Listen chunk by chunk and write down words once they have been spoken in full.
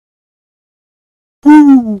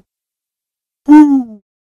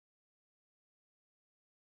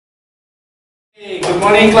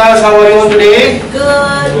morning class, how are you all today? Good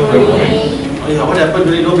morning. Oh yeah, what happened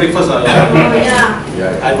today? No breakfast? Oh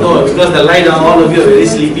yeah. I know, because the light on, all of you are very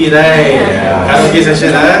sleepy, right? Karaoke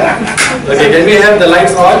session, huh? Okay, can we have the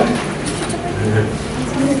lights on?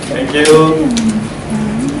 Thank you.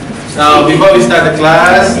 Now, before we start the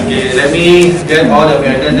class, okay, let me get all of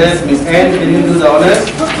your attendance. Miss Anne, can you do the honors?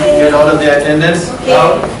 Get all of the attendance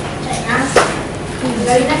out.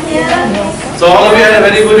 So all of you had a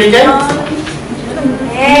very good weekend?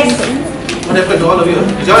 Yes. What happened to all of you?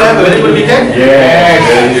 Did you all have a very good weekend? Yes,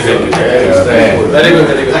 very good. Very good,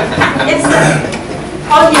 very good. Yes, sir.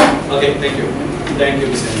 All here. Okay, thank you. Thank you,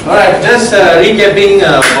 Miss Anne. Alright, just recapping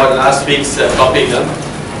about last week's topic.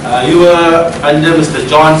 You were under Mr.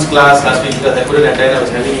 John's class last week because I couldn't attend. I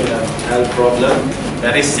was having a health problem.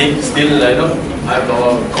 Very sick, still, I have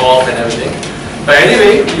a cough and everything. But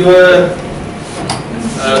anyway, you were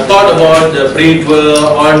thought about the pre-tour,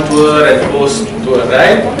 on-tour and post-tour,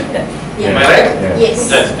 right? Am I right?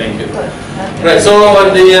 Yes. Yes, thank you. Right, so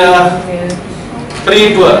on the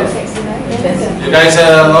pre-tour, you guys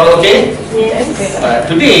are all okay? Yes.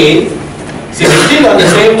 Today, see, we're still on the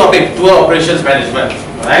same topic, tour operations management,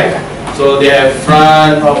 right? So they have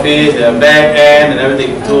front office, they have back end and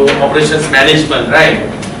everything. So operations management, right?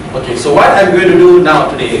 Okay, so what I'm going to do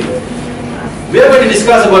now today, we are going to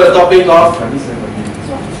discuss about the topic of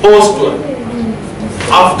post-tour.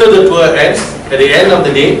 After the tour ends, at the end of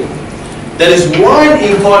the day, there is one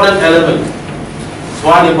important element.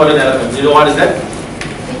 One important element. You know what is that?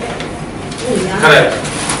 Correct.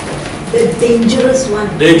 The dangerous one.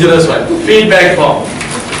 Dangerous one. Feedback form.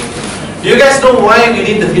 Do you guys know why we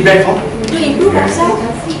need the feedback form? To improve ourselves.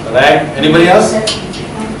 Correct. Anybody else?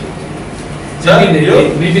 Sir,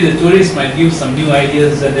 you? Maybe the tourists might give some new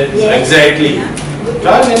ideas and that. Yes. Exactly.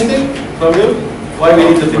 John, anything from you? Why we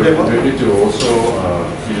need the feedback form? Maybe to also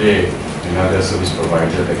delay another service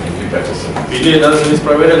provider that can give better service. Really, another service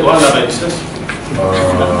provider, go on, my business.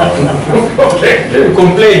 Okay.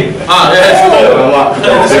 Complain. Yes.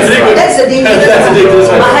 That's the dangerous That's the dangerous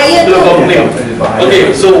one. Bahaya No tu. complain.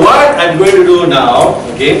 Okay, so what I'm going to do now,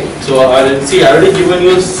 okay, so I already given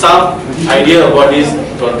you some idea about this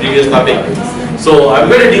from previous topic. So I'm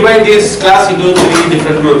going to divide this class into 3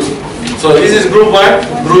 different groups. So this is group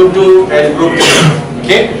 1, group 2 and group 3.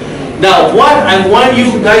 Okay. Now what I want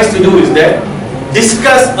you guys to do is that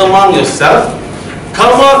discuss among yourself,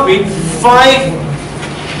 come up with 5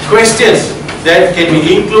 questions that can be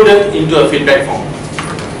included into a feedback form.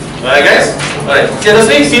 Alright guys? Alright.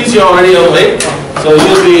 Seriously, since you're already awake, so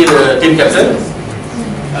you'll be the team captain.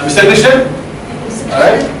 Mr. Christian?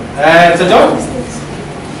 Alright. And Sir John?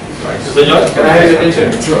 Sir John, can I have your attention?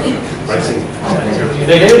 Sure. Pricing.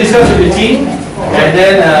 Then can you discuss with the team and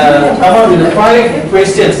then come up with the 5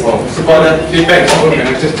 questions for the feedback form. Can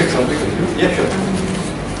I just take something with you? Yeah, sure.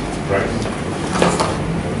 Right.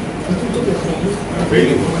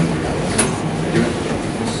 Waiting moment.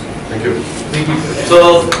 Thank you. Thank you.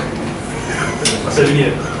 So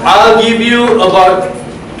I'll give you about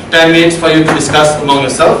 10 minutes for you to discuss among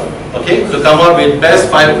yourself. Okay, to come up with best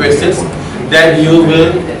 5 questions that you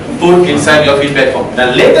will put inside your feedback form.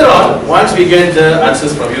 Now later on, once we get the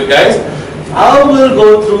answers from you guys, I will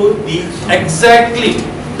go through exactly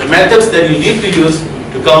the methods that you need to use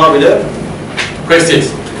to come up with the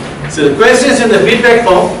questions. So the questions in the feedback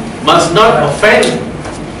form must not offend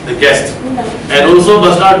the guest and also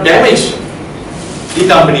must not damage the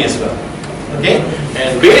company as well. Okay?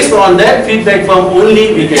 And based on that feedback form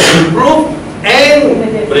only we can improve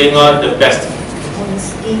and bring out the best.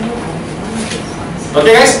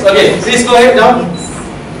 Okay guys? Okay, please go ahead now.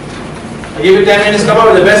 I'll give you 10 minutes to come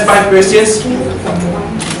up with the best 5 questions.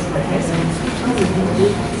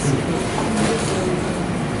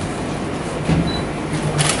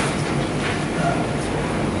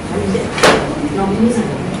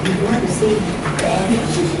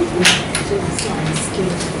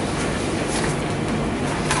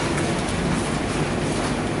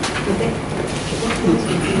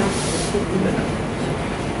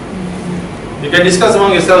 You can discuss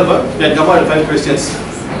among yourself, you can come out with 5 questions.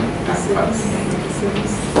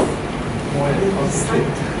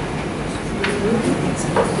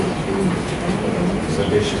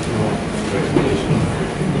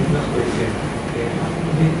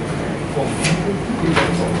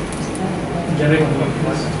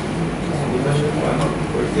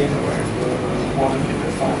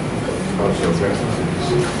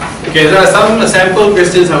 Okay, there are some sample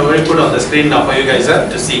questions I'm going to put on the screen now for you guys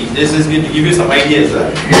to see. This is going to give you some ideas.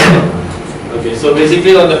 Okay, so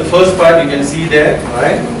basically on the first part you can see there,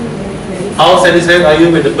 alright? How satisfied are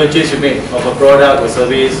you with the purchase you made of a product or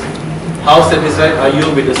service? How satisfied are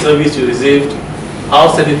you with the service you received? how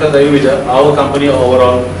satisfied are you with our company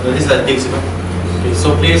overall? These are things, you know. Okay,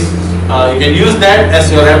 so please, you can use that as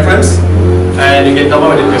your reference, and you can come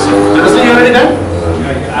up with a question. Understand you already done?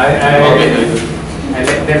 Okay, very good. I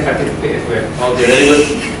let them participate as well. Okay, very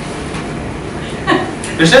good.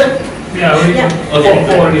 Christian? Yeah, Okay.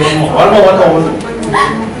 one more. One more.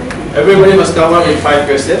 Everybody must come up with 5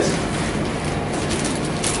 questions.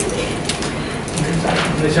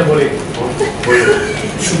 Malaysia boleh.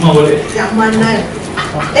 Semua boleh. Yang mana?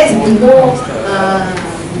 Let's be more,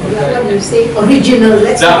 what do you say, original.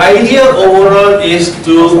 Let's The idea overall is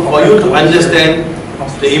for you to understand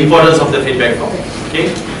the importance of the feedback form.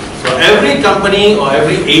 Okay? So every company or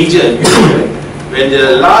every agent, when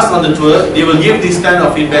they're last on the tour, they will give this kind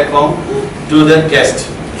of feedback form to the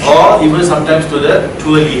guest, or even sometimes to the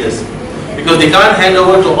tour leaders, because they can't hand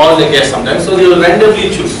over to all the guests sometimes, so they will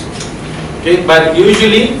randomly choose. Okay, but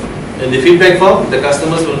usually in the feedback form, the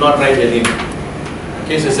customers will not write their name.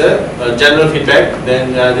 Okay, so it's a general feedback,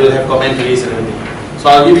 then they will have commentaries and everything.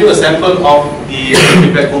 So I'll give you a sample of the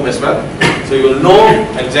feedback form as well, so you will know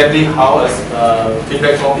exactly how a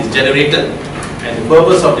feedback form is generated and the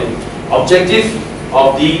purpose of the objective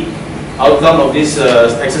of the outcome of this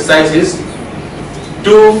exercise is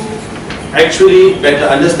to actually better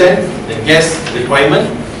understand the guest requirement,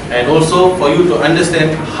 and also for you to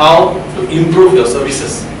understand how to improve your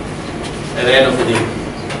services at the end of the day.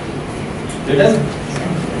 You done?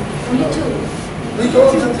 Me too.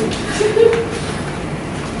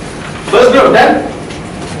 First group, done?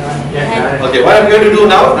 Yeah. Okay, what I'm going to do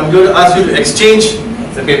now, I'm going to ask you to exchange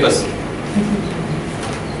the papers.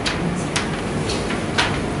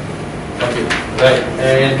 Okay, right,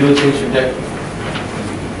 and you will change with that.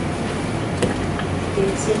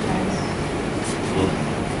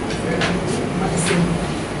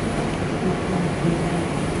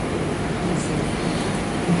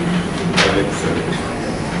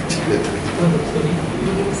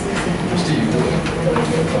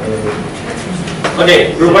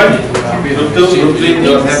 Okay, group 1, group 2, group 3,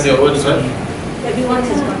 you have your own as well. Everyone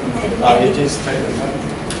has got You just try that one.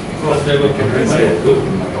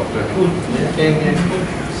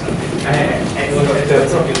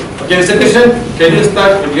 Okay, Mr. Krishnan, can you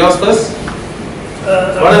start with yours first?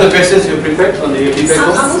 What are the questions you prepared on the feedback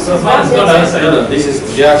form? So mine's not answered. No, this is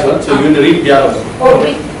Dia's one, so you will read Dia's one. Oh,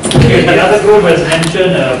 wait. Okay, the other group has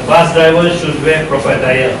mentioned bus drivers should wear proper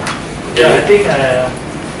attire. Yeah, I think at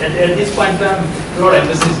this point in time, a lot of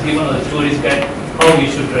emphasis given on the tourist guide, how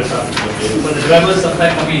we should dress up. But the drivers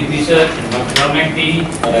sometimes come in t-shirt, garment tee,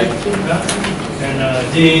 and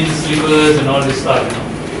jeans, slippers, and all this stuff.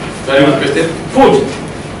 Very good question. Food.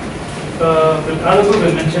 The other group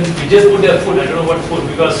has mentioned we just put their food. I don't know what food,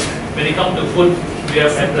 because when it comes to food, we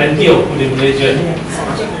have plenty of food in Malaysia.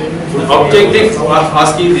 The objective of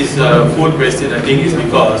asking this food question, I think, is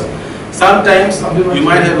because sometimes you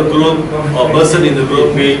might have a group or person in the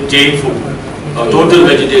group with Jain food or total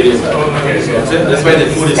vegetarian. So that's why the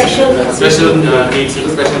food is special needs,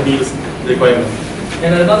 special meals requirement.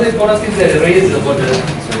 And another important thing that raised about the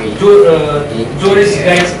tourist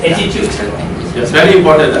guides' attitude. Yes, very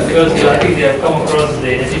important. Because I think they have come across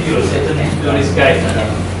the attitude of certain tourist guides.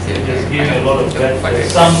 Just giving a lot of bad,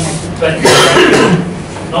 some bad,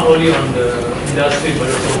 not only on the industry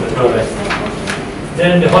but also on the travel.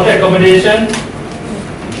 Then the hotel accommodation,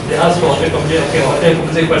 they ask for hotel accommodation. Okay, hotel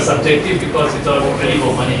accommodation is quite subjective because it's all value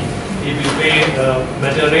for money. If you pay a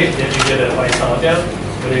better rate, then you get a 5-star hotel.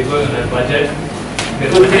 But you're going on a budget.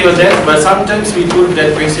 Good thing was that, but sometimes we put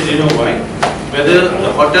that question, you know why? Whether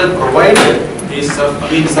the hotel provided is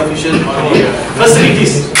sufficient on the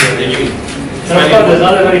facilities they give. And of course, there's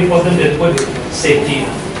another very important point, safety.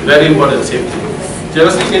 Very important, safety.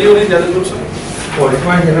 Seriously, can you read the other groups? Oh, this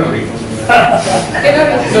one cannot read.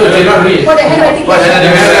 No, they not read. For the handwriting. What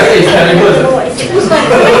handwriting is very good. Who's got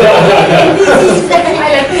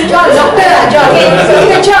John, doctor, John.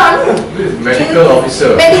 Okay, John. Medical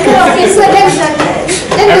officer. Medical officer,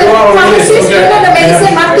 then the pharmacist, you know, the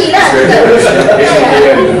medicine mati lah.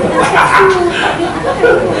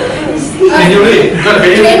 Can you read?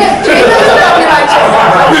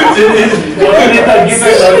 Seriously?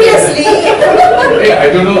 Hey, I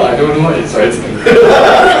don't know it's right.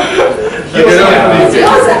 You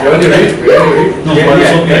want to read? No,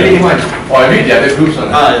 Oh, I read the other groups. But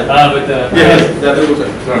yes, the other groups.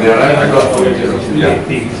 No, the other I got yeah.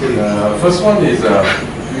 First one is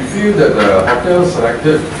we feel that the hotel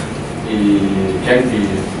selected can be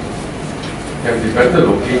better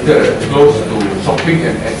located close to shopping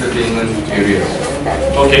and entertainment areas.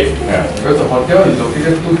 Okay. Yeah, because the hotel is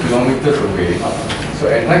located 2 kilometers away. So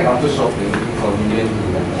at night after shopping, it's inconvenient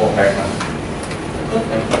to walk back.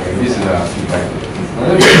 Okay, this is a feedback.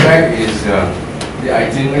 Another feedback is the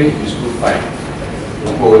itinerary is too tight.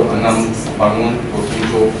 Pukul 6 bangun,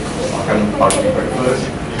 pukul 7 makan pagi breakfast,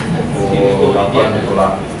 pukul 8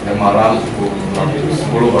 tolak, dan malam pukul 10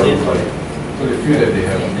 baru balik. So they feel that they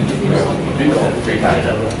have a bit of free time.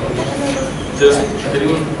 This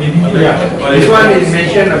one is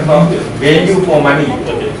mentioned about value for money.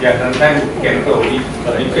 Yeah, sometimes can go. We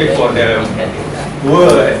pay for the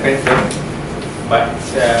tour expenses, but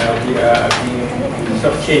we are being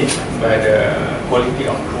shortchanged by the quality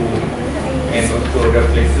of food and also the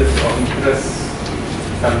places of interest.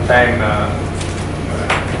 Sometimes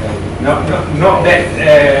not that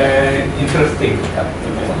interesting.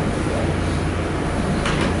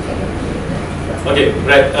 Okay,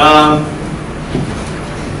 right.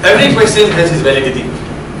 Every question has its validity.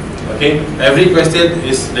 Okay, every question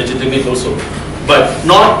is legitimate also. But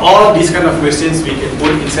not all these kind of questions we can put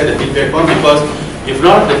inside the feedback form, because if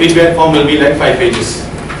not, the feedback form will be like 5 pages.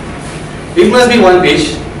 It must be 1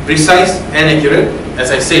 page, precise and accurate. As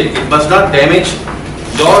I said, it must not damage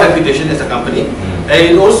your reputation as a company, and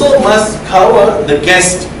it also must cover the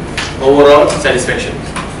guest overall satisfaction.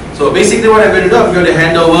 So basically what I'm going to do, I'm going to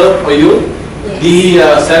hand over for you the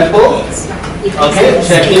sample, okay,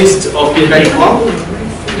 checklist of feedback form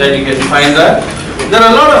that you can find that. There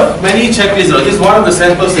are a lot of many checklists. This is one of the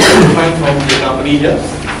samples that you can find from the company here.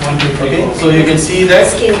 Okay, so you can see that.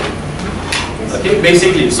 Okay,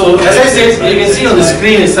 basically. So as I said, you can see on the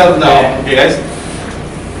screen itself now. Okay, guys.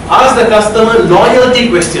 Ask the customer loyalty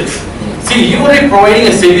questions. See, you are providing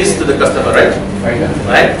a service to the customer, right?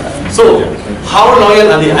 Right. So, how loyal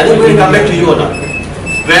are they? Are they going to come back to you or not?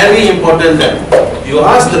 Very important that you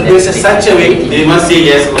ask the person such a way they must say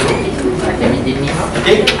yes or no.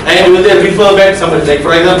 Okay, and will they refer back somebody? Like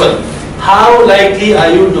for example, how likely are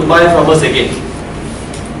you to buy from us again?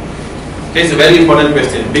 Okay, it's a very important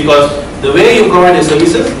question, because the way you provide your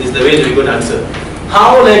services is the way that we're going to answer.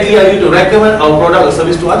 How likely are you to recommend our product or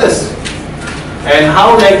service to others? And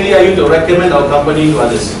how likely are you to recommend our company to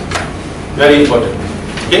others? Very important.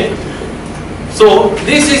 Okay. So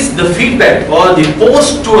this is the feedback or the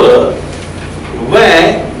post tour,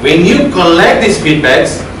 where when you collect these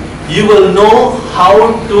feedbacks, you will know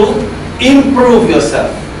how to improve yourself.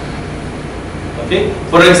 Okay.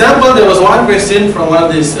 For example, there was one question from one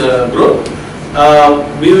of this group.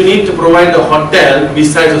 We will need to provide a hotel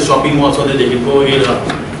besides the shopping mall so that they can go in.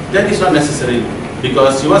 That is not necessary,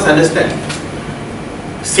 because you must understand,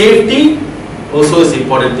 safety also is the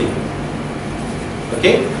important thing.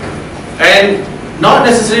 Okay. And not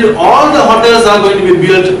necessarily all the hotels are going to be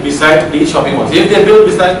built beside the shopping malls. If they are built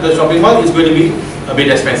beside the shopping mall, it's going to be a bit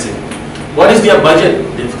expensive. What is their budget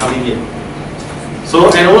that's coming in? So,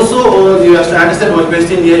 and also you have to understand one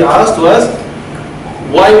question they asked to us: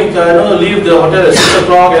 why we cannot leave the hotel at 6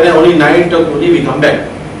 o'clock and then only 9 o'clock only we come back?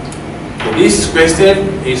 So this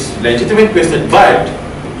question is legitimate question, but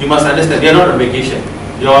you must understand they are not on vacation.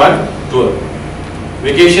 They are on tour.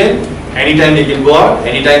 Vacation, anytime they can go out,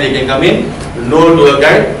 anytime they can come in. No tour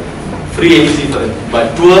guide, free agency for them.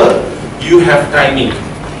 But tour, you have timing.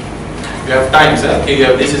 You have times. Okay, you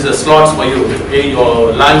have, this is a slots for you. Okay,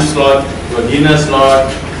 your lunch slot, your dinner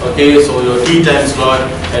slot. Okay, so your tea time slot,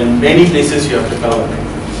 and many places you have to cover.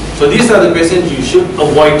 So these are the questions you should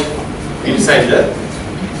avoid inside the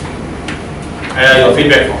your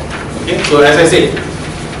feedback form. Okay, so as I said,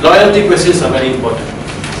 loyalty questions are very important.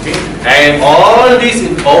 Okay, and all this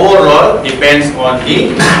overall depends on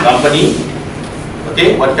the company.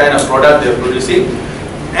 Okay, what kind of product they are producing,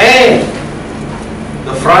 and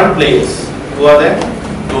the front players, who are them?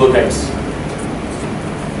 Tour guides.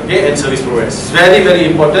 Okay, and service providers. It's very, very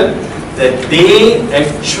important that they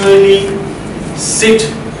actually sit,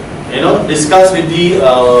 discuss with the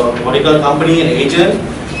medical company and agent,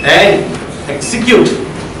 and execute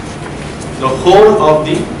the whole of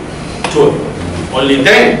the tour. Only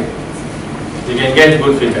then you can get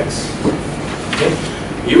good feedbacks. Okay?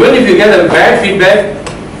 Even if you get a bad feedback,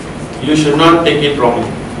 you should not take it wrongly.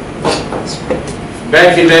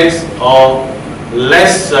 Bad feedbacks or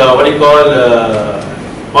less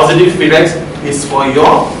positive feedbacks is for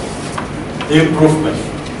your improvement.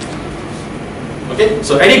 Okay,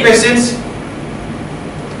 so any questions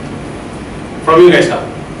from you guys now?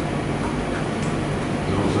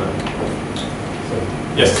 No, sir.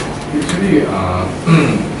 Yes. Usually,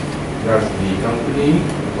 does the company,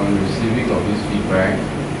 upon receiving of this feedback,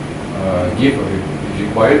 is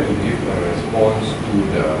required to give a response to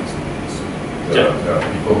the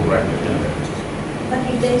people who write the feedback? But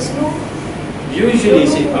if there is no, Usually,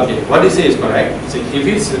 see, okay, what you say is correct. See, if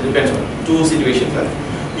it depends on two situations.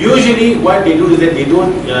 Usually, what they do is that they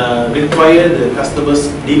don't require the customer's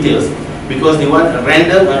details, because they want a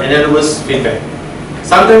random or anonymous feedback.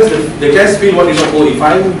 Sometimes the guests feel what if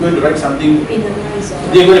I'm going to write something,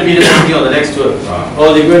 they're going to be something on the next tour,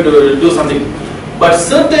 or they're going to do something. But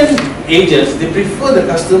certain agents, they prefer the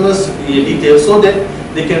customers' details so that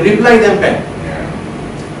they can reply them back.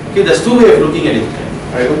 Okay, there's two ways of looking at it.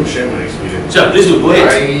 I want to share my experience. Sure, please do. Go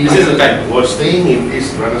ahead. This is the time. I was staying in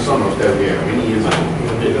this Renaissance hotel here many years ago.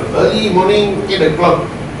 Early morning, 8 o'clock,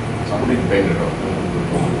 somebody banged the door.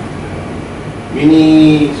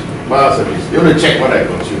 Mini bar service. They want to check what I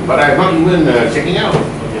consume, but I'm not even checking out.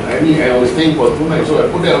 I mean, I was staying for 2 nights, so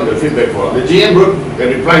I put that on the feedback form. The GM wrote a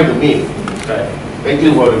reply to me. Right. Thank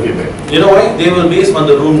you for the feedback. You know why? They will base on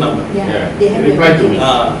the room number. Yeah. They have Reply to me.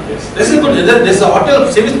 Yes. This is good. This hotel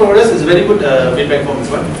service providers is very good feedback form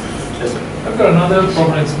as well. Yes, sir. I've got another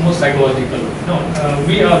problem, it's more psychological. No,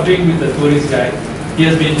 we are being with the tourist guide. He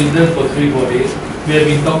has been with us for 3-4 days. We have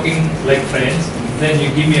been talking like friends. Then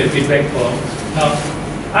you give me a feedback form. Now,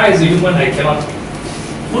 I as a human, I cannot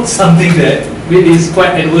put something there which is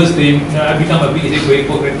quite adverse to him. I become a bit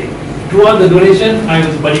hypocritical. Throughout the duration, I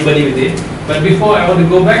was buddy-buddy with him. But before I want to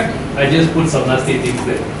go back, I just put some nasty things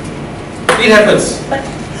there. It happens. But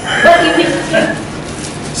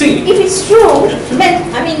See, if it's true, then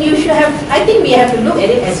I mean you should have. I think we have to look at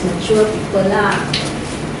it as mature people lah.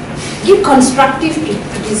 Give constructive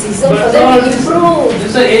criticism for them to improve.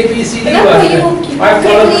 This is ABC. Kenapa you keep on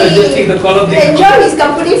just take the column. enjoy his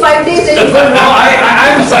company 5 days and you go No,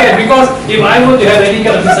 I'm scared because if I were to have any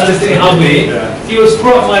kind of misunderstanding halfway, he will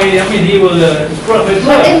screw up my. I mean, he will screw up my But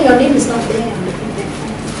plan. then your name is not there on the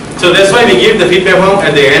feedback. so that's why we give the feedback form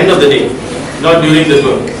at the end of the day, not during the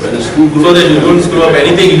tour, so that you don't screw up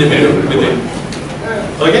anything in the middle with it.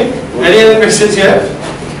 Okay? Any other questions here?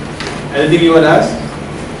 Anything you want to ask?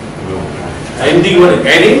 Anything you want to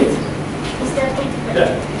add in? Is there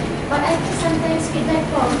Yeah. But I think sometimes feedback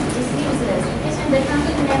form is useless because when the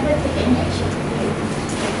company never take any action.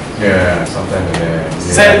 Yeah, sometimes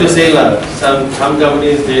Sad to say lah, some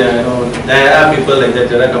companies there are people like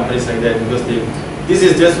that, there are companies like that because this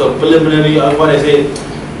is just a preliminary. What I say,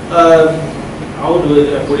 how do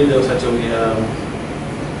I put it in such a way?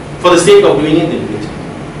 For the sake of doing it, they do it.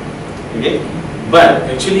 Okay, but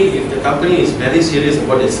actually, if the company is very serious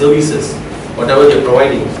about their services, whatever they're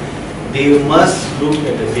providing, they must look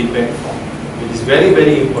at the feedback form. It is very,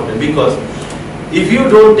 very important because if you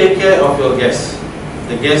don't take care of your guests,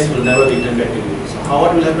 the guests will never return back to you. So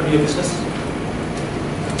what will happen to your business?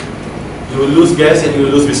 You will lose guests and you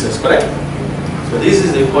will lose business, correct? So this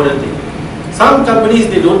is the important thing. Some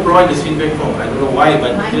companies, they don't provide this feedback form. I don't know why,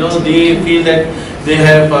 but they feel that they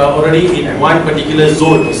have already in one particular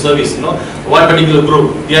zone of service, one particular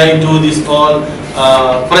group. They are into this all.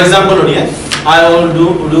 For example, I will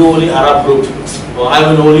do only Arab group, or I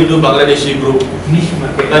will only do Bangladeshi group, Niche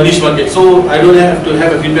market. niche market. So I don't have to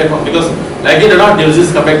have a feedback form because, like it or not, they will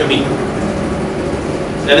just come back to me.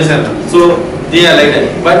 You understand? So they are like that.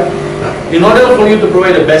 But in order for you to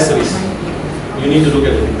provide the best service, you need to look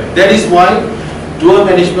at the feedback. That is why tour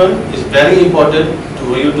management is very important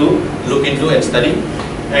for you to look into and study,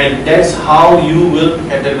 and that's how you will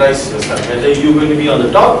categorize yourself, whether you will be on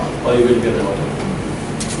the top or you will be on the bottom.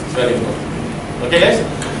 It's very important. Okay, guys?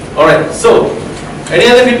 Alright, so any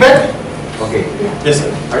other feedback? Okay. Yes, sir.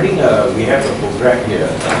 I think we have a program here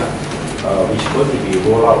which is going to be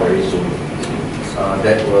rolled out very soon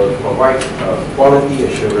that will provide quality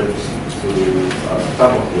assurance to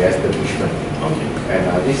some of the establishment. Okay.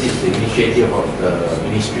 And this is the initiative of the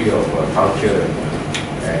Ministry of Culture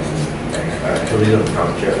and Tourism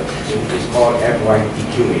Culture. It's called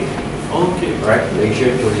MYTQA. Okay. Right?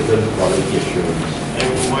 Malaysia Tourism Quality Assurance.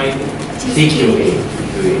 TQA.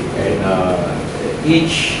 And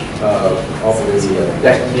each of the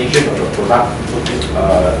destination of the product,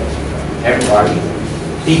 MY,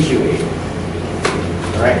 TQA,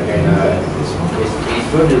 right? And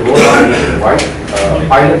it's going to roll out nationwide.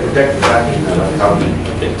 Pilot project is done in Saudi,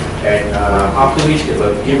 and after which they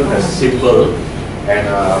were given a symbol. And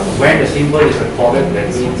when the symbol is recorded,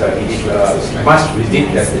 that means it is must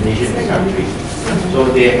visit destination in the country. So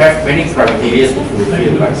they have many criteria to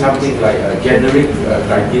fulfill, like something like generic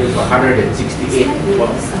criteria for 168,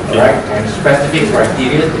 right? And specific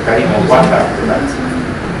criteria depending on what type of product.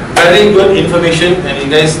 Very good information, and you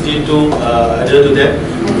guys need to adhere to that.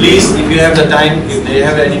 Please, if you have the time, if they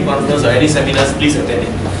have any conference or any seminars, please attend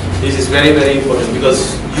it. This is very, very important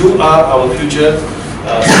because you are our future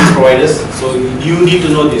service providers, so you need to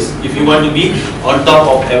know this. If you want to be on top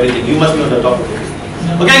of everything, you must be on the top of it.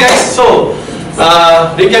 Okay, guys. So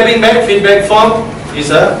recapping back, feedback form is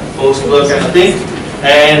a post-work kind of thing.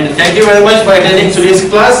 And thank you very much for attending today's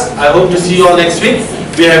class. I hope to see you all next week.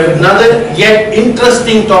 we have another yet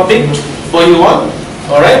interesting topic for you all.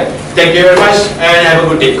 Alright, thank you very much and have a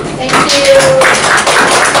good day. Thank you.